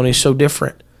testimony is so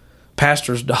different.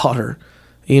 Pastor's daughter,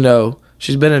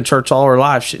 she's been in church all her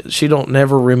life. She don't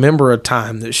never remember a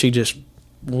time that she just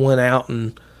went out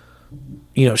and,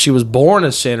 she was born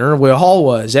a sinner. We all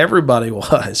was. Everybody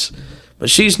was. But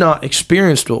she's not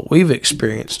experienced what we've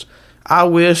experienced. I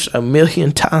wish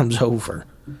 1,000,000 times over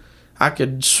I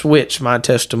could switch my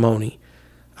testimony.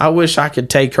 I wish I could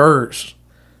take hers.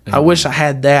 I wish I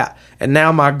had that. And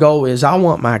now my goal is I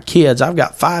want my kids. I've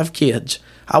got 5 kids.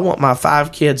 I want my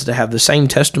 5 kids to have the same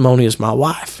testimony as my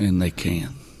wife. And they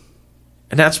can.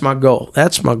 And that's my goal.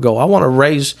 That's my goal. I want to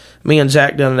raise, me and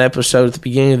Zach done an episode at the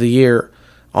beginning of the year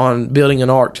on building an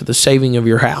ark to the saving of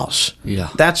your house. Yeah.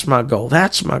 That's my goal.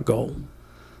 That's my goal.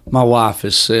 My wife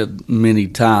has said many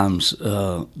times,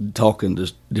 talking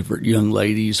to different young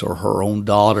ladies or her own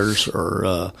daughters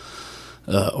or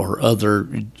other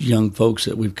young folks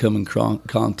that we've come in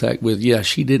contact with,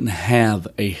 she didn't have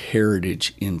a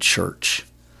heritage in church,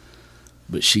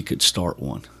 but she could start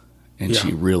one, and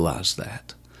she realized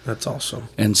that. That's awesome.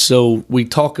 And so we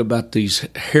talk about these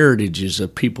heritages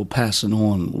of people passing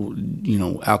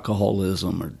on,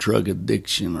 alcoholism or drug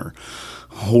addiction or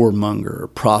whoremonger or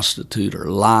prostitute or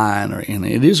lying, and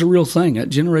it is a real thing. That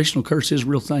generational curse is a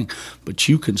real thing. But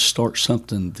you can start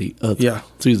something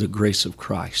through the grace of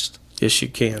Christ. Yes, you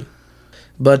can.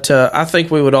 But I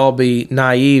think we would all be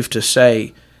naive to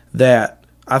say that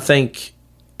I think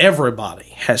everybody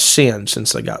has sinned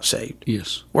since they got saved.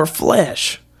 Yes. We're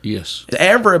flesh. Yes.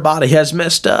 Everybody has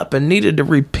messed up and needed to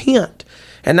repent.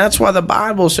 And that's why the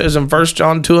Bible says in 1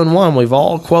 John 2:1, we've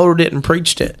all quoted it and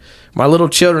preached it. My little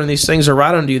children, these things are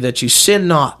right unto you, that you sin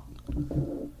not.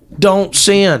 Don't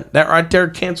sin. That right there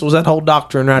cancels that whole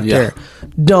doctrine right there.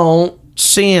 Don't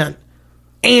sin.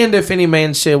 And if any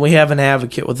man sin, we have an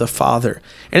advocate with the Father.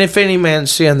 And if any man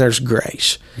sin, there's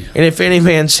grace. Yeah. And if any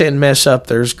man sin, mess up,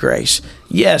 there's grace.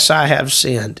 Yes, I have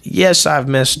sinned. Yes, I've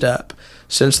messed up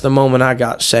since the moment I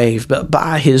got saved. But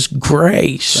by his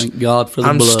grace, thank God for the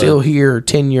I'm blood. Still here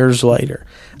 10 years later.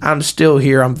 I'm still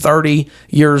here. I'm 30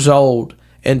 years old.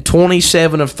 And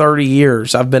 27 of 30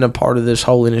 years, I've been a part of this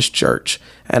holiness church.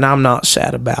 And I'm not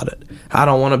sad about it. I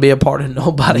don't want to be a part of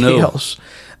nobody else.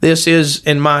 This is,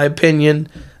 in my opinion,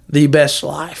 the best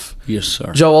life. Yes,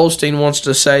 sir. Joel Osteen wants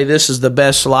to say this is the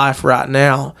best life right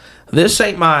now. This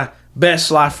ain't my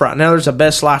best life right now. There's a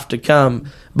best life to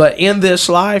come. But in this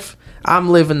life,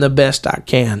 I'm living the best I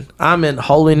can. I'm in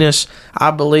holiness. I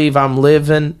believe I'm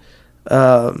living.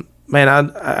 I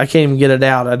can't even get it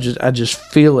out. I just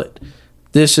feel it.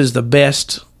 This is the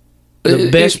best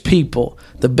people,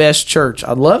 the best church.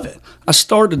 I love it. I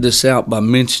started this out by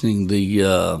mentioning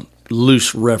the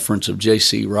loose reference of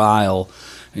J.C. Ryle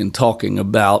and talking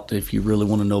about, if you really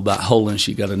want to know about holiness,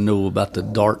 you got to know about the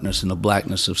darkness and the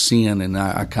blackness of sin, and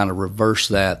I kind of reverse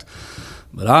that.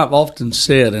 But I've often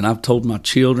said, and I've told my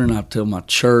children, I've told my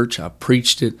church, I've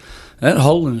preached it, that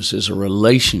holiness is a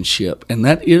relationship, and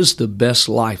that is the best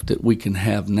life that we can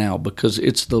have now, because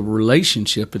it's the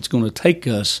relationship. It's going to take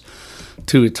us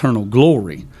to eternal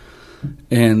glory.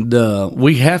 And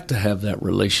we have to have that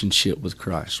relationship with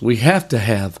Christ. We have to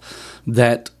have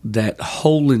that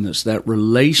holiness, that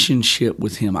relationship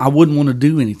with Him. I wouldn't want to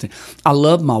do anything. I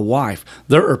love my wife.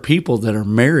 There are people that are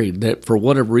married that for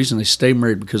whatever reason they stay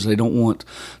married because they don't want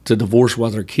to divorce while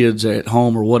their kids are at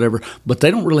home or whatever, but they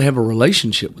don't really have a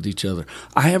relationship with each other.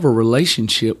 I have a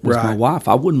relationship with my wife.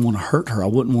 I wouldn't want to hurt her. I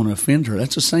wouldn't want to offend her.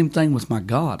 That's the same thing with my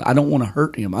God. I don't want to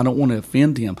hurt Him. I don't want to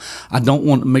offend Him. I don't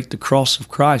want to make the cross of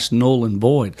Christ null null and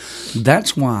void.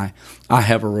 That's why I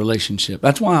have a relationship.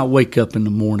 That's why I wake up in the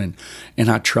morning and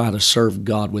I try to serve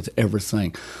God with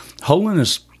everything.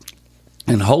 Holiness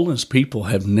people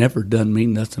have never done me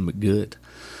nothing but good.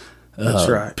 That's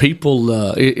right. People,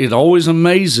 it always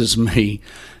amazes me,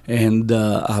 and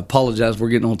I apologize we're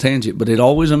getting on a tangent, but it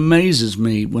always amazes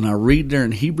me when I read there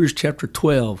in Hebrews chapter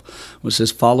 12, where it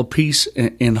says, follow peace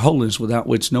and holiness, without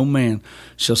which no man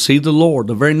shall see the Lord.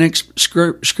 The very next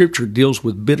scripture deals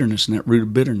with bitterness and that root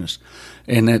of bitterness,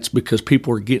 and that's because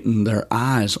people are getting their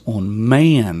eyes on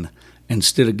man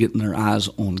instead of getting their eyes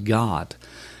on God.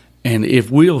 And if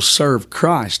we'll serve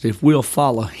Christ, if we'll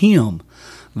follow Him,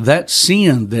 that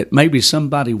sin that maybe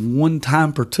somebody one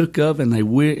time partook of, and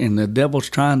the devil's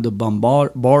trying to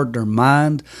bombard their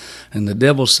mind, and the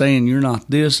devil's saying you're not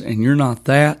this and you're not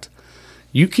that,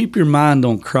 you keep your mind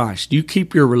on Christ. You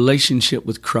keep your relationship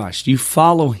with Christ. You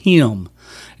follow Him.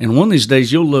 And one of these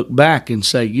days you'll look back and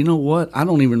say, you know what? I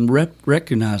don't even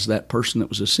recognize that person that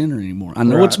was a sinner anymore. I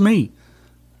know It's me.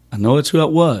 I know it's who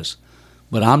it was.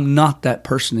 But I'm not that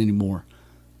person anymore.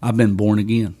 I've been born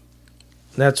again.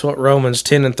 That's what Romans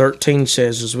 10 and 13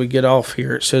 says as we get off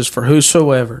here. It says, for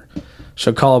whosoever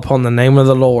shall call upon the name of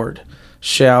the Lord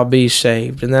shall be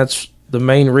saved. And that's the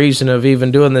main reason of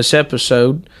even doing this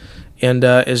episode, and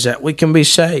is that we can be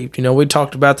saved. You know, we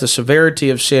talked about the severity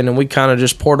of sin, and we kind of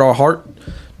just poured our heart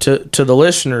to the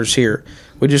listeners here.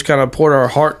 We just kind of poured our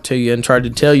heart to you and tried to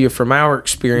tell you from our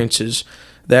experiences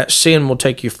that sin will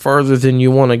take you further than you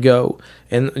want to go.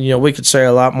 And, you know, we could say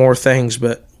a lot more things,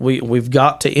 but we've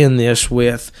got to end this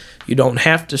with, you don't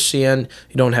have to sin.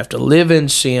 You don't have to live in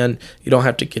sin. You don't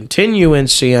have to continue in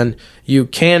sin. You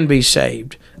can be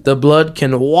saved. The blood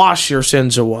can wash your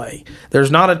sins away.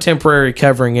 There's not a temporary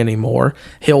covering anymore.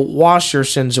 He'll wash your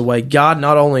sins away. God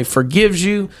not only forgives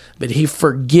you, but He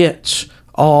forgets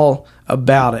all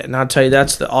about it. And I tell you,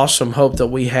 that's the awesome hope that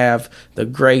we have, the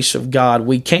grace of God.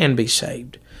 We can be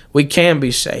saved. We can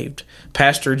be saved.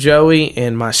 Pastor Joey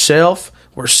and myself,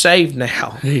 we're saved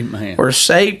now. Amen. We're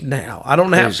saved now. I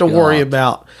don't have Praise to worry God.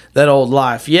 about that old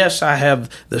life. Yes, I have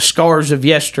the scars of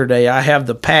yesterday. I have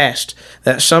the past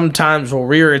that sometimes will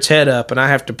rear its head up, and I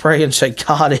have to pray and say,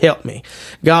 God, help me.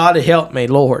 God, help me,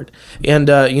 Lord. And,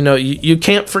 you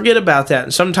can't forget about that.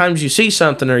 And sometimes you see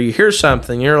something or you hear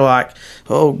something, you're like,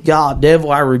 oh, God,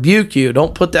 devil, I rebuke you.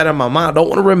 Don't put that in my mind. I don't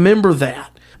want to remember that.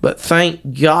 But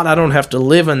thank God I don't have to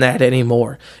live in that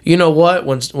anymore. You know what?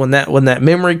 When that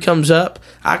memory comes up,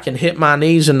 I can hit my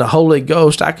knees in the Holy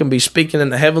Ghost. I can be speaking in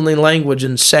the heavenly language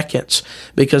in seconds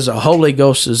because the Holy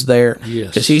Ghost is there. Yes.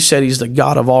 Because He said He's the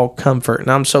God of all comfort.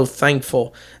 And I'm so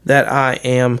thankful that I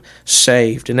am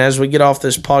saved. And as we get off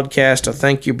this podcast, I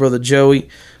thank you, Brother Joey,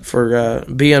 for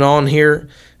being on here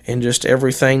and just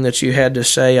everything that you had to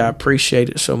say. I appreciate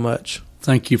it so much.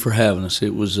 Thank you for having us.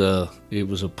 It was a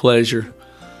pleasure.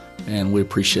 And we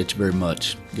appreciate you very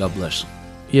much. God bless.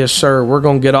 Yes, sir. We're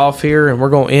going to get off here, and we're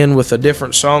going to end with a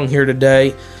different song here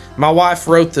today. My wife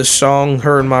wrote this song,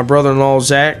 her and my brother-in-law,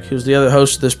 Zach, who's the other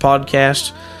host of this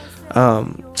podcast.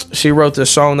 She wrote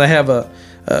this song. They have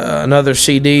another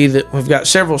CD. That we've got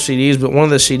several CDs, but one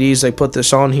of the CDs, they put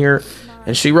this on here,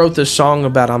 and she wrote this song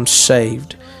about I'm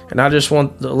saved. And I just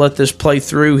want to let this play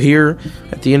through here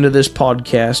at the end of this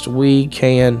podcast. We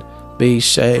can be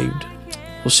saved.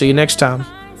 We'll see you next time.